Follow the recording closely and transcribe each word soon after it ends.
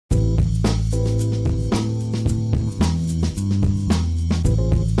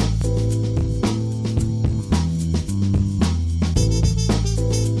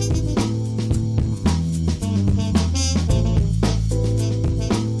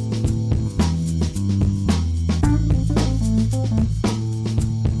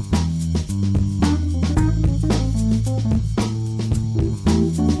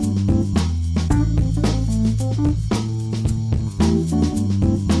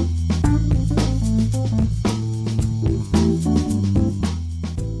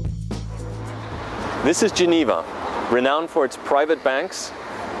This is Geneva, renowned for its private banks,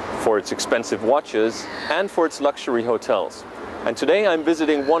 for its expensive watches, and for its luxury hotels. And today I'm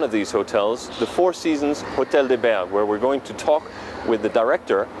visiting one of these hotels, the Four Seasons Hotel des Bergues, where we're going to talk with the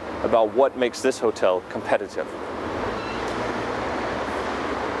director about what makes this hotel competitive.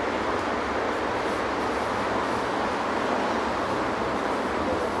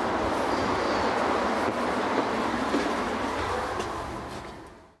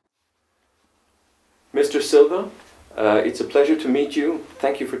 Mr. Silva, it's a pleasure to meet you.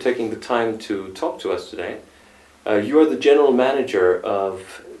 Thank you for taking the time to talk to us today. You are the general manager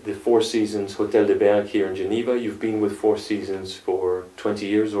of the Four Seasons Hotel des Bergues here in Geneva. You've been with Four Seasons for 20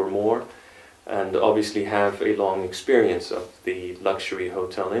 years or more, and obviously have a long experience of the luxury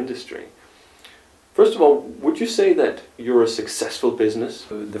hotel industry. First of all, would you say that you're a successful business?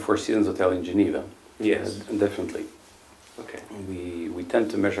 The Four Seasons Hotel in Geneva? Yes. Definitely. Okay. We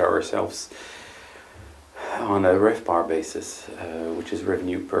tend to measure ourselves on a RevPAR basis, which is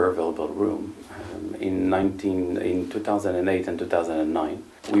revenue per available room. In 2008 and 2009,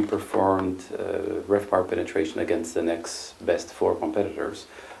 we performed RevPAR penetration against the next best four competitors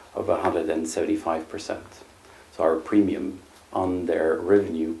of 175%. So our premium on their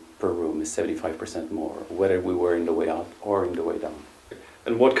revenue per room is 75% more, whether we were in the way out or in the way down.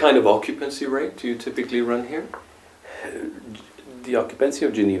 And what kind of occupancy rate do you typically run here? The occupancy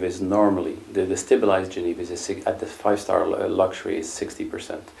of Geneva is normally, the stabilized Geneva is at the five-star luxury is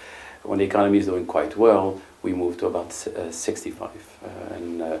 60%. When the economy is doing quite well, we move to about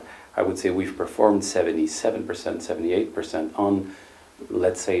 65%. I would say we've performed 77%, 78% on,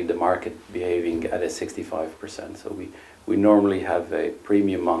 let's say, the market behaving at a 65%. So we normally have a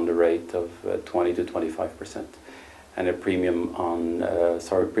premium on the rate of 20 to 25%, and a premium on,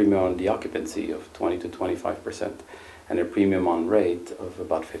 premium on the occupancy of 20 to 25%. And a premium on rate of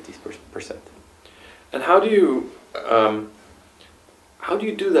about 50%. And how do you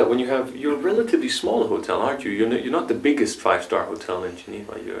do that when you're a relatively small hotel, aren't you? You're not the biggest five-star hotel in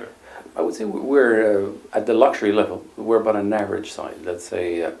Geneva. I would say we're at the luxury level. We're about an average size. Let's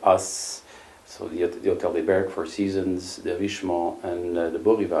say us, so the Hotel des Bergues, Four Seasons, the Richemont, and the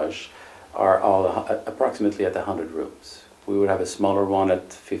Beau Rivage are all approximately at 100 rooms. We would have a smaller one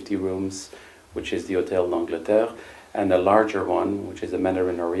at 50 rooms, which is the Hotel d'Angleterre, and a larger one, which is the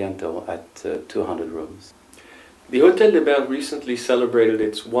Mandarin Oriental, at 200 rooms. The Hotel des Bergues recently celebrated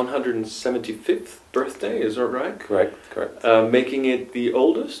its 175th birthday, is that right? Correct, correct. Making it the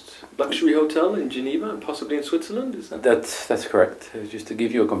oldest luxury hotel in Geneva and possibly in Switzerland, is that? That's correct. Just to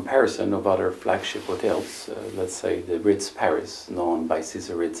give you a comparison of other flagship hotels, let's say the Ritz Paris, known by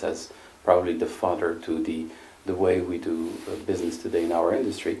Cesar Ritz as probably the father to the way we do business today in our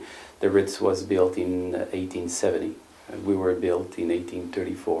industry. The Ritz was built in 1870, and we were built in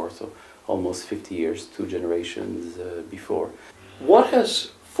 1834, so almost 50 years, two generations before. What has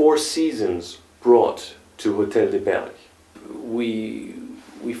Four Seasons brought to Hotel des Bergues? We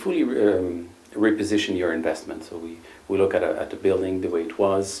fully reposition your investment. So we look at the building the way it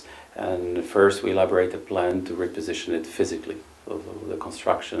was, and first we elaborate a plan to reposition it physically, so the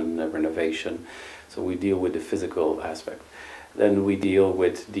construction, the renovation. So we deal with the physical aspect. Then we deal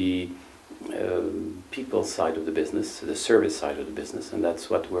with the people side of the business, the service side of the business, and that's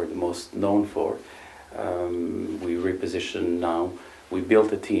what we're the most known for. We reposition now, we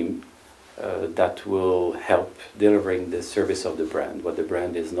built a team that will help delivering the service of the brand, what the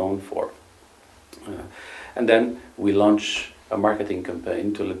brand is known for. And then we launch a marketing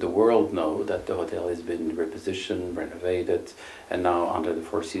campaign to let the world know that the hotel has been repositioned, renovated, and now under the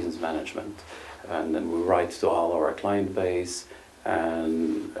Four Seasons management. And then we write to all our client base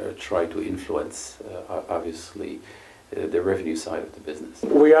and try to influence, obviously, the revenue side of the business.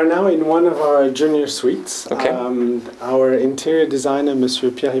 We are now in one of our junior suites. Okay. Our interior designer,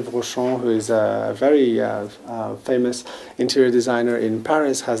 Monsieur Pierre-Yves Rochon, who is a very famous interior designer in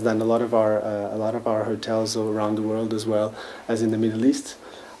Paris, has done a lot of our hotels around the world as well as in the Middle East.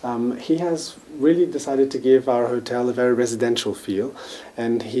 He has really decided to give our hotel a very residential feel,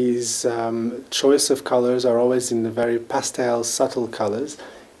 and his choice of colors are always in the very pastel, subtle colors.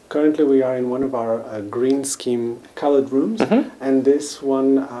 Currently we are in one of our green scheme colored rooms, and this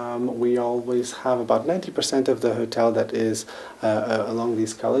one we always have about 90% of the hotel that is along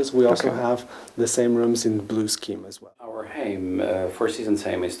these colors. We also have the same rooms in blue scheme as well. Our aim, Four Seasons'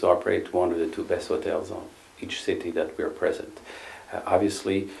 aim, is to operate one of the two best hotels of each city that we are present.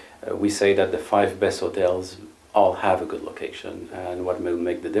 Obviously, we say that the 5 best hotels all have a good location, and what will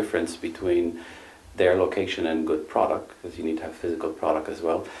make the difference between their location and good product, because you need to have physical product as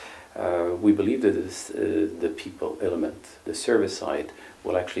well, We believe that the people element, the service side,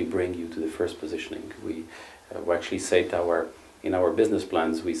 will actually bring you to the first positioning. We actually say in our business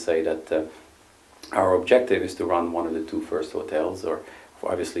plans, we say that our objective is to run one of the two first hotels, or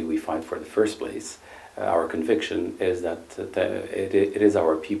obviously we fight for the first place. Our conviction is that it is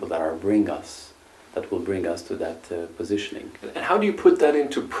our people that will bring us to that positioning. And how do you put that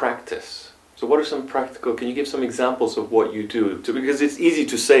into practice? So what are some practical, can you give some examples of what you do? Because it's easy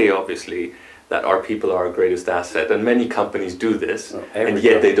to say, obviously, that our people are our greatest asset, and many companies do this, and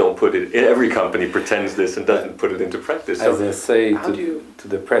yet they don't put it, every company pretends this and doesn't put it into practice. So as I say to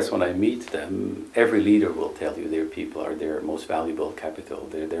the press when I meet them, every leader will tell you their people are their most valuable capital,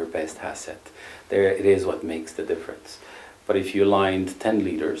 they're their best asset. It is what makes the difference. But if you aligned 10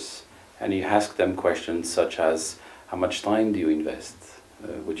 leaders and you ask them questions such as, how much time do you invest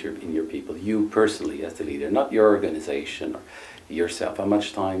in your people? You personally as the leader, not your organization or yourself. How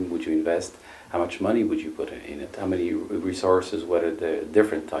much time would you invest? How much money would you put in it? How many resources? What are the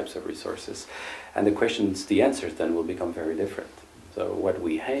different types of resources? And the answers then will become very different. So what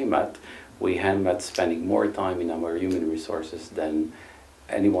we aim at spending more time in our human resources than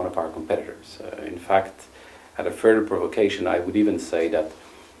any one of our competitors. In fact, at a further provocation, I would even say that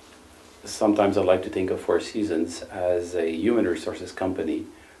sometimes I like to think of Four Seasons as a human resources company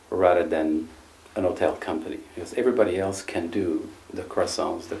rather than an hotel company, because everybody else can do the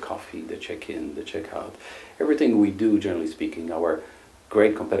croissants, the coffee, the check-in, the check-out. Everything we do, generally speaking, our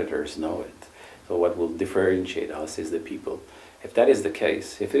great competitors know it. So what will differentiate us is the people. If that is the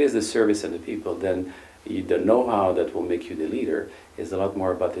case, if it is the service and the people, then the know-how that will make you the leader is a lot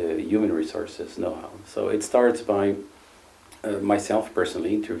more about the human resources know-how. So it starts by myself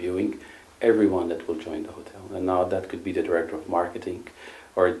personally interviewing everyone that will join the hotel. And now that could be the director of marketing,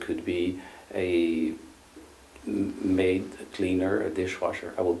 or it could be a maid, a cleaner, a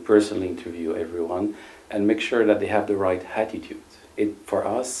dishwasher. I will personally interview everyone and make sure that they have the right attitude. For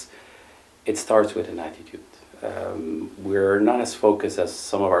us, it starts with an attitude. We're not as focused as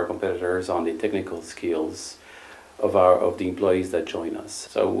some of our competitors on the technical skills of the employees that join us.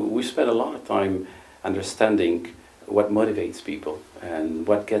 So we spend a lot of time understanding what motivates people and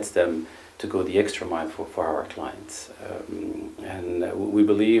what gets them to go the extra mile for our clients. And we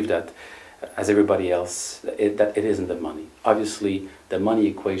believe that, as everybody else, that it isn't the money. Obviously, the money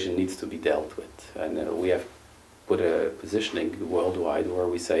equation needs to be dealt with. And we have put a positioning worldwide where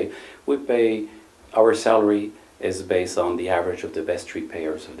we say our salary is based on the average of the best street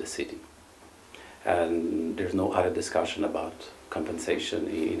payers of the city. And there's no other discussion about compensation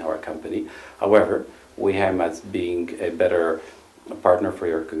in our company. However, we aim at being a better partner for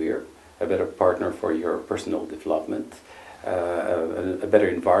your career, a better partner for your personal development, a better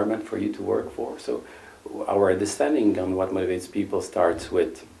environment for you to work for. So our understanding on what motivates people starts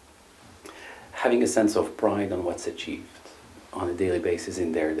with having a sense of pride on what's achieved on a daily basis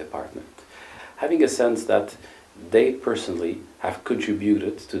in their department. Having a sense that they personally have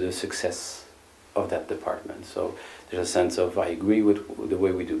contributed to the success of that department. So there's a sense of, I agree with the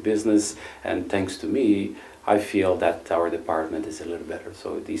way we do business, and thanks to me, I feel that our department is a little better.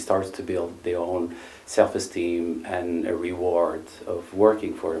 So they start to build their own self-esteem and a reward of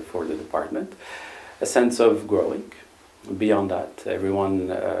working for the department. A sense of growing. Beyond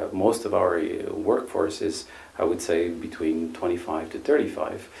that, most of our workforce is, I would say, between 25 to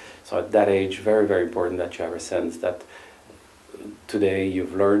 35. So at that age, very, very important that you have a sense that today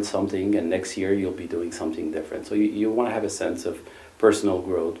you've learned something and next year you'll be doing something different. So you want to have a sense of personal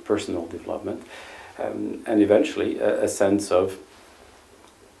growth, personal development. And eventually a sense of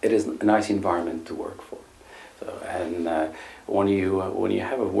it is a nice environment to work for. So, and when you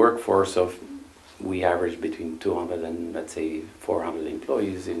have a workforce of, we average between 200 and let's say 400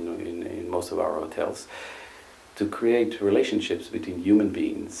 employees in most of our hotels, to create relationships between human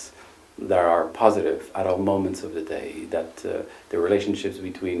beings that are positive at all moments of the day, that the relationships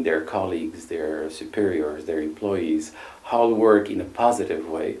between their colleagues, their superiors, their employees, all work in a positive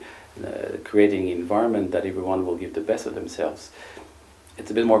way, creating an environment that everyone will give the best of themselves. It's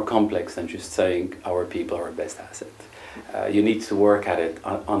a bit more complex than just saying our people are our best asset. You need to work at it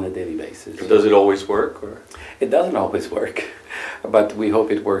on a daily basis. Does it always work? Or? It doesn't always work, but we hope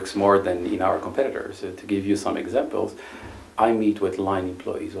it works more than in our competitors. To give you some examples, I meet with line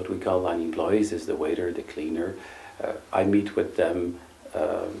employees. What we call line employees is the waiter, the cleaner. I meet with them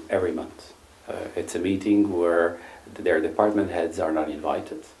every month. It's a meeting where their department heads are not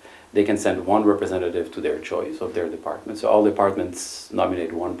invited. They can send one representative to their choice of their department. So all departments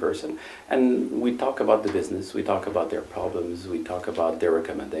nominate one person. And we talk about the business, we talk about their problems, we talk about their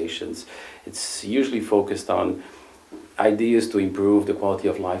recommendations. It's usually focused on ideas to improve the quality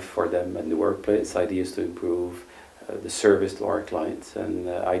of life for them in the workplace, ideas to improve the service to our clients, and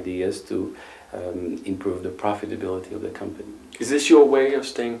ideas to improve the profitability of the company. Is this your way of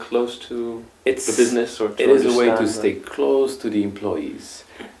staying close to the business, or to it is a way to understand stay close to the employees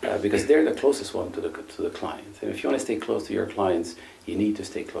because they're the closest one to the client. And if you want to stay close to your clients, you need to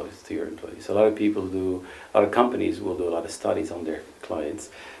stay close to your employees. A lot of people do, a lot of companies will do a lot of studies on their clients,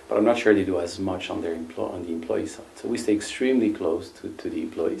 but I'm not sure they do as much on their on the employee side. So we stay extremely close to the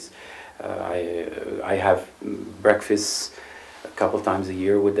employees. I have breakfasts a couple times a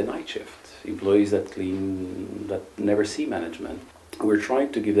year with the night shift. Employees that never see management. We're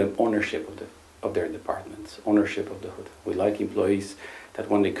trying to give them ownership of their departments, ownership of the hotel. We like employees that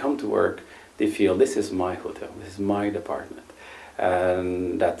when they come to work, they feel this is my hotel, this is my department.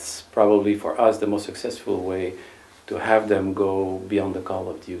 And that's probably for us the most successful way to have them go beyond the call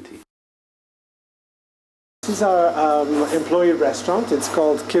of duty. This is our employee restaurant. It's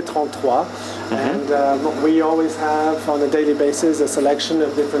called Quai 33, and we always have on a daily basis a selection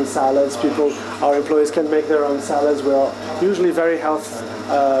of different salads. Our employees can make their own salads. We're usually very health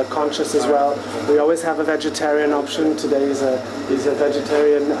conscious as well. We always have a vegetarian option. Today is a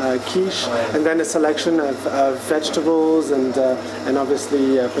vegetarian quiche, and then a selection of vegetables and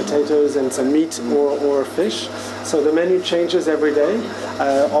obviously potatoes and some meat or fish. So the menu changes every day.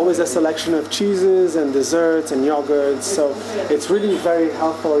 Always a selection of cheeses and desserts and yogurts. So it's really very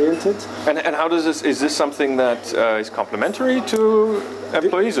health oriented. And how does this? Is this something that is complementary to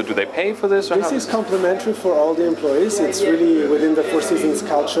employees, or do they pay for this? This is complimentary for all the employees. It's really within the Four Seasons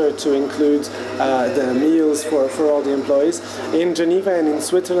culture to include the meals for all the employees. In Geneva and in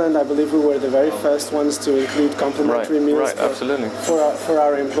Switzerland, I believe we were the very first ones to include complimentary meals for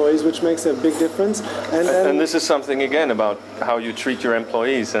our employees, which makes a big difference. And this is something, again, about how you treat your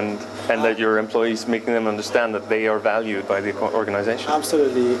employees and that your employees, making them understand that they are valued by the organization.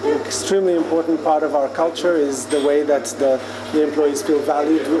 Absolutely. Extremely important part of our culture is the way that the employees feel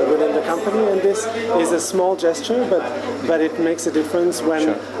valued within the company, and this is a small gesture, but it makes a difference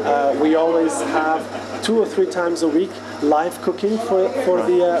when we always have 2 or 3 times a week live cooking for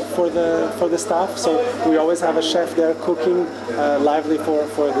the staff. So we always have a chef there cooking lively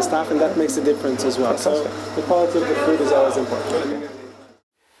for the staff, and that makes a difference as well. So the quality of the food is always important.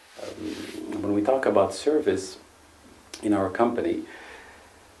 When we talk about service in our company,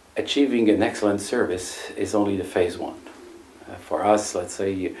 achieving an excellent service is only the phase 1. For us, let's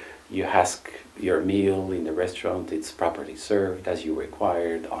say you ask your meal in the restaurant, it's properly served as you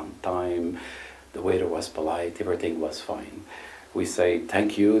required, on time, the waiter was polite, everything was fine. We say,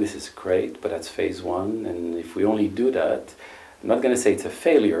 thank you, this is great, but that's phase 1, and if we only do that, I'm not going to say it's a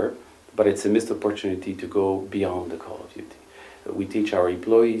failure, but it's a missed opportunity to go beyond the call of duty. We teach our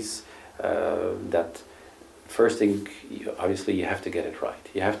employees that first thing, obviously you have to get it right.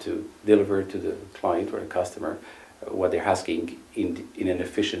 You have to deliver to the client or the customer what they're asking in an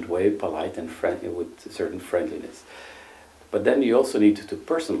efficient way, polite and friendly, with a certain friendliness. But then you also need to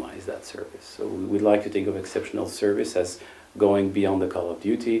personalize that service. So we like to think of exceptional service as going beyond the call of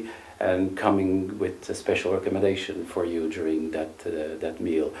duty and coming with a special recommendation for you during that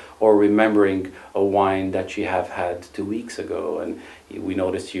meal, or remembering a wine that you have had 2 weeks ago, and we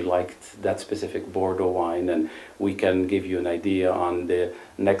noticed you liked that specific Bordeaux wine, and we can give you an idea on the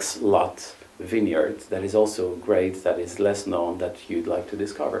next lot vineyard that is also great, that is less known, that you'd like to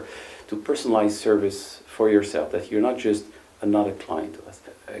discover. To personalize service for yourself, that you're not just another client to us.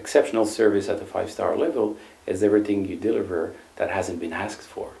 Exceptional service at the 5-star level is everything you deliver that hasn't been asked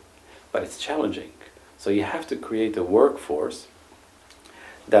for. But it's challenging. So you have to create a workforce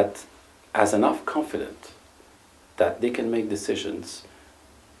that has enough confidence that they can make decisions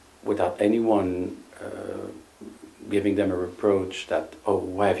without anyone giving them a reproach that, oh,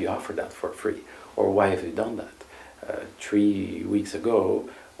 why have you offered that for free? Or why have you done that? 3 weeks ago,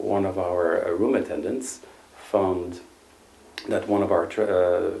 one of our room attendants found that one of our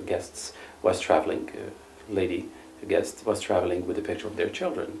guests was traveling, lady guest was traveling with a picture of their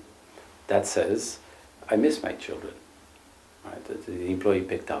children. That says, I miss my children. Right? The employee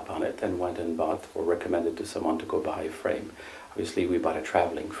picked up on it and went and bought or recommended to someone to go buy a frame. Obviously, we bought a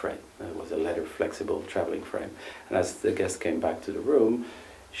traveling frame. It was a leather flexible traveling frame. And as the guest came back to the room,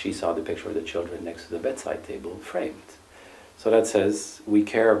 she saw the picture of the children next to the bedside table framed. So that says, we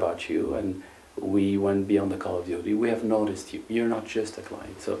care about you, and we went beyond the call of duty. We have noticed you. You're not just a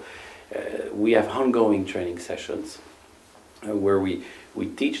client. So we have ongoing training sessions where we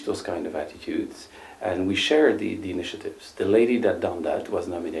teach those kind of attitudes, and we share the initiatives. The lady that done that was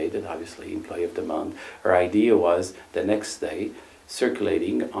nominated, obviously, Employee of the Month. Her idea was the next day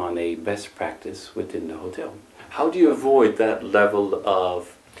circulating on a best practice within the hotel. How do you avoid that level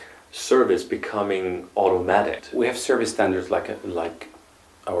of service becoming automatic? We have service standards like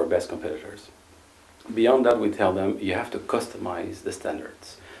our best competitors. Beyond that, we tell them you have to customize the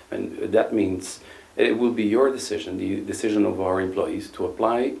standards. And that means it will be your decision, the decision of our employees, to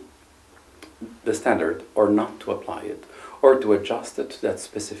apply the standard or not to apply it, or to adjust it to that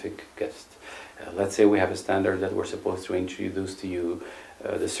specific guest. Let's say we have a standard that we're supposed to introduce to you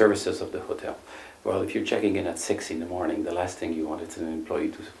the services of the hotel. Well, if you're checking in at 6 in the morning, the last thing you want is an employee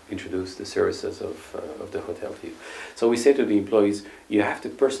to introduce the services of the hotel to you. So we say to the employees, you have to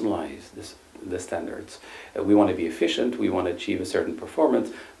personalize the standards. We want to be efficient, we want to achieve a certain performance,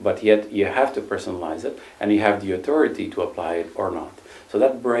 but yet you have to personalize it, and you have the authority to apply it or not. So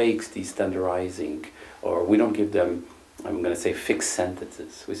that breaks the standardizing, or we don't give them, I'm going to say, fixed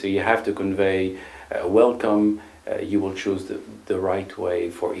sentences. We say you have to convey welcome, you will choose the right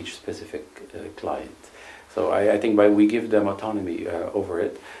way for each specific client. So I think we give them autonomy over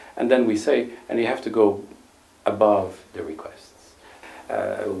it, and then we say, and you have to go above the requests.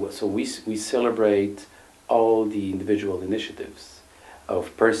 So we celebrate all the individual initiatives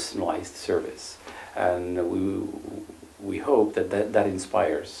of personalized service, and we hope that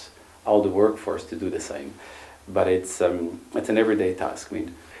inspires all the workforce to do the same. But it's an everyday task. I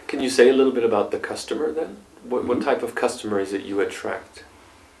mean, can you say a little bit about the customer then? What type of customer is it you attract?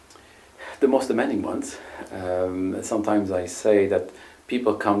 The most demanding ones. Sometimes I say that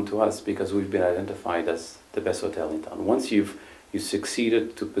people come to us because we've been identified as the best hotel in town. Once you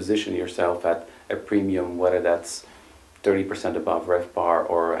succeeded to position yourself at a premium, whether that's 30% above RevPAR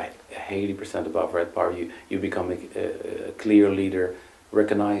or 80% above RevPAR, you become a clear leader,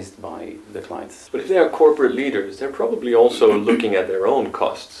 recognized by the clients. But if they are corporate leaders, they're probably also looking at their own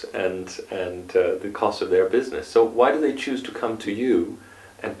costs and the cost of their business. So why do they choose to come to you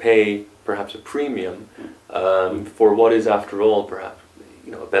and pay perhaps a premium for what is, after all, perhaps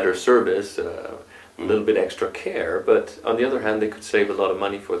a better service, a little bit extra care? But on the other hand, they could save a lot of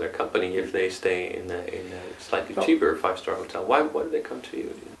money for their company if they stay in a slightly cheaper five-star hotel. Why do they come to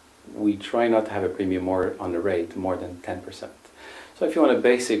you? We try not to have a premium more on the rate, more than 10%. So if you want a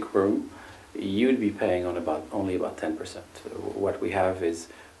basic room, you'd be paying on only about 10%. What we have is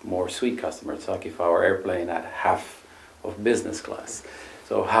more suite customers, like if our airplane had half of business class.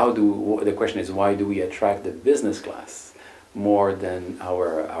 So the question is, why do we attract the business class more than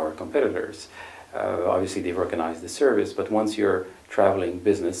our competitors? Obviously they've recognized the service, but once you're traveling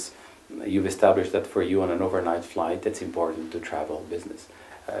business, you've established that for you on an overnight flight, it's important to travel business.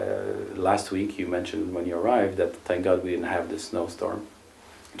 Last week you mentioned when you arrived that thank God we didn't have the snowstorm.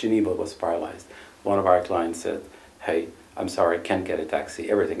 Geneva was paralyzed. One of our clients said, hey, I'm sorry, I can't get a taxi,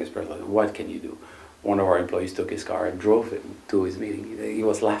 everything is paralyzed, what can you do? One of our employees took his car and drove him to his meeting. He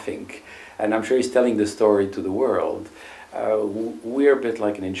was laughing, and I'm sure he's telling the story to the world. We're a bit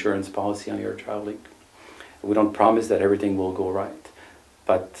like an insurance policy on your traveling. We don't promise that everything will go right,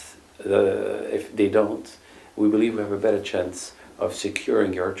 but if they don't, we believe we have a better chance of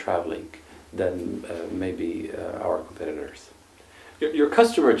securing your traveling than maybe our competitors. Your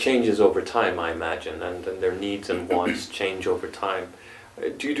customer changes over time, I imagine, and their needs and wants change over time.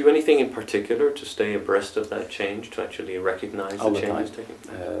 Do you do anything in particular to stay abreast of that change, to actually recognize the changes taking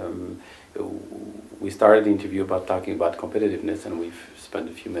place? We started the interview talking about competitiveness, and we've spent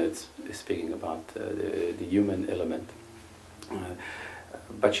a few minutes speaking about the human element.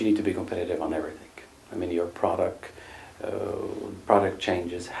 But you need to be competitive on everything. I mean, your product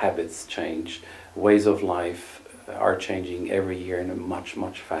changes, habits change, ways of life are changing every year in a much,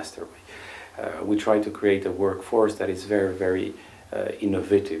 much faster way. We try to create a workforce that is very, very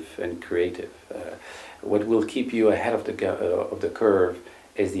innovative and creative. What will keep you ahead of the curve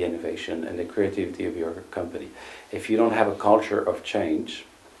is the innovation and the creativity of your company. If you don't have a culture of change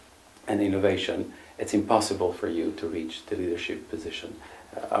and innovation, it's impossible for you to reach the leadership position.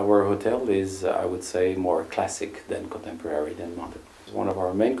 Our hotel is, I would say, more classic than contemporary than modern. One of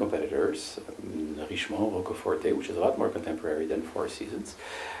our main competitors, Richemont, Roqueforte, which is a lot more contemporary than Four Seasons,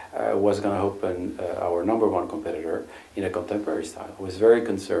 was going to open our #1 competitor in a contemporary style. I was very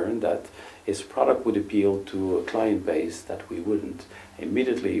concerned that his product would appeal to a client base that we wouldn't.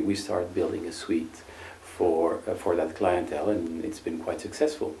 Immediately we started building a suite for that clientele, and it's been quite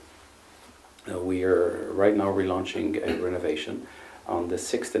successful. We are right now relaunching a renovation on the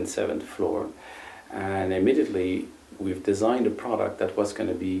 6th and 7th floor, and immediately we've designed a product that was going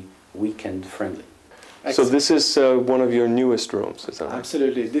to be weekend friendly. So this is one of your newest rooms, is that right?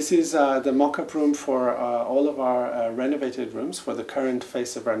 Absolutely. This is the mock-up room for all of our renovated rooms for the current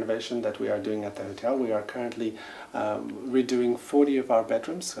phase of renovation that we are doing at the hotel. We are currently redoing 40 of our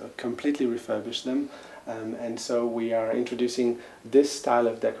bedrooms, completely refurbish them, And so we are introducing this style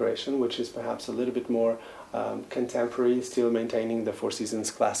of decoration, which is perhaps a little bit more contemporary, still maintaining the Four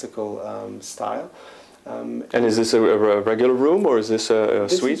Seasons classical style. And is this a regular room, or is this a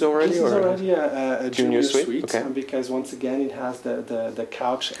suite already? This is already a junior suite, okay. Because once again it has the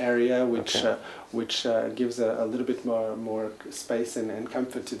couch area, which Okay. which gives a little bit more space and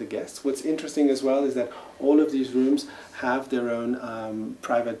comfort to the guests. What's interesting as well is that all of these rooms have their own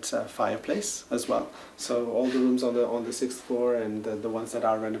private fireplace as well. So all the rooms on the 6th floor and the ones that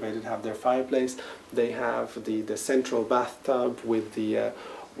are renovated have their fireplace. They have the central bathtub with the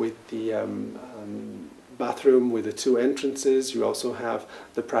bathroom with the two entrances. You also have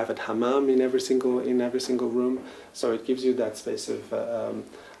the private hammam in every single room. So it gives you that space of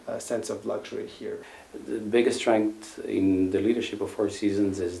a sense of luxury here. The biggest strength in the leadership of Four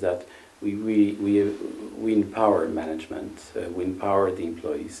Seasons is that we empower management, we empower the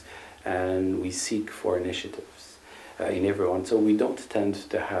employees, and we seek for initiatives in everyone. So we don't tend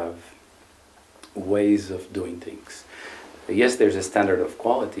to have ways of doing things. Yes, there's a standard of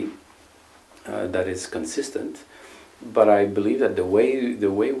quality that is consistent, but I believe that the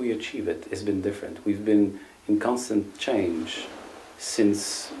way we achieve it has been different. We've been in constant change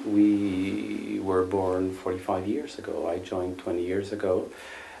since we were born 45 years ago. I joined 20 years ago,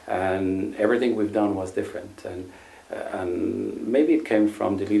 and everything we've done was different. And maybe it came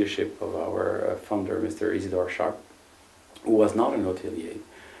from the leadership of our founder, Mr. Isidore Sharp, who was not an hotelier,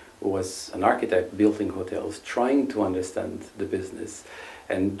 who was an architect building hotels, trying to understand the business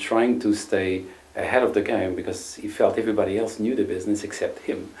and trying to stay ahead of the game because he felt everybody else knew the business except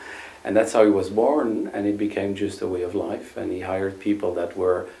him. And that's how he was born, and it became just a way of life, and he hired people that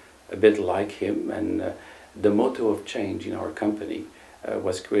were a bit like him, and the motto of change in our company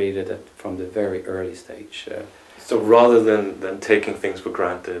was created from the very early stage. So rather than taking things for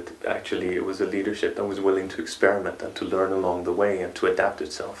granted, actually it was a leadership that was willing to experiment and to learn along the way and to adapt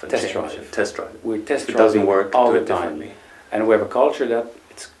itself and Test change drive. and test drive. We're test If it doesn't driving work, all do the it time. differently. And we have a culture that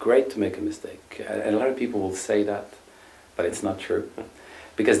it's great to make a mistake. And a lot of people will say that, but it's not true.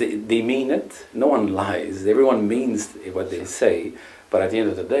 Because they mean it. No one lies. Everyone means what they say. But at the end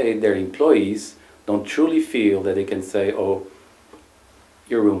of the day, their employees don't truly feel that they can say, oh,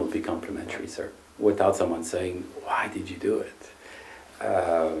 your room will be complimentary, sir, without someone saying, why did you do it?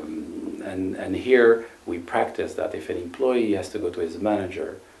 And here we practice that if an employee has to go to his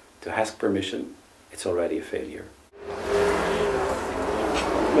manager to ask permission, it's already a failure.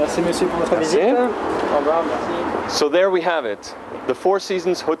 Merci monsieur pour votre Merci. visite. Au revoir, merci. So there we have it, the Four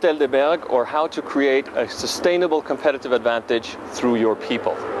Seasons Hôtel de Bergues, or how to create a sustainable competitive advantage through your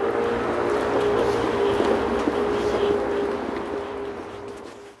people.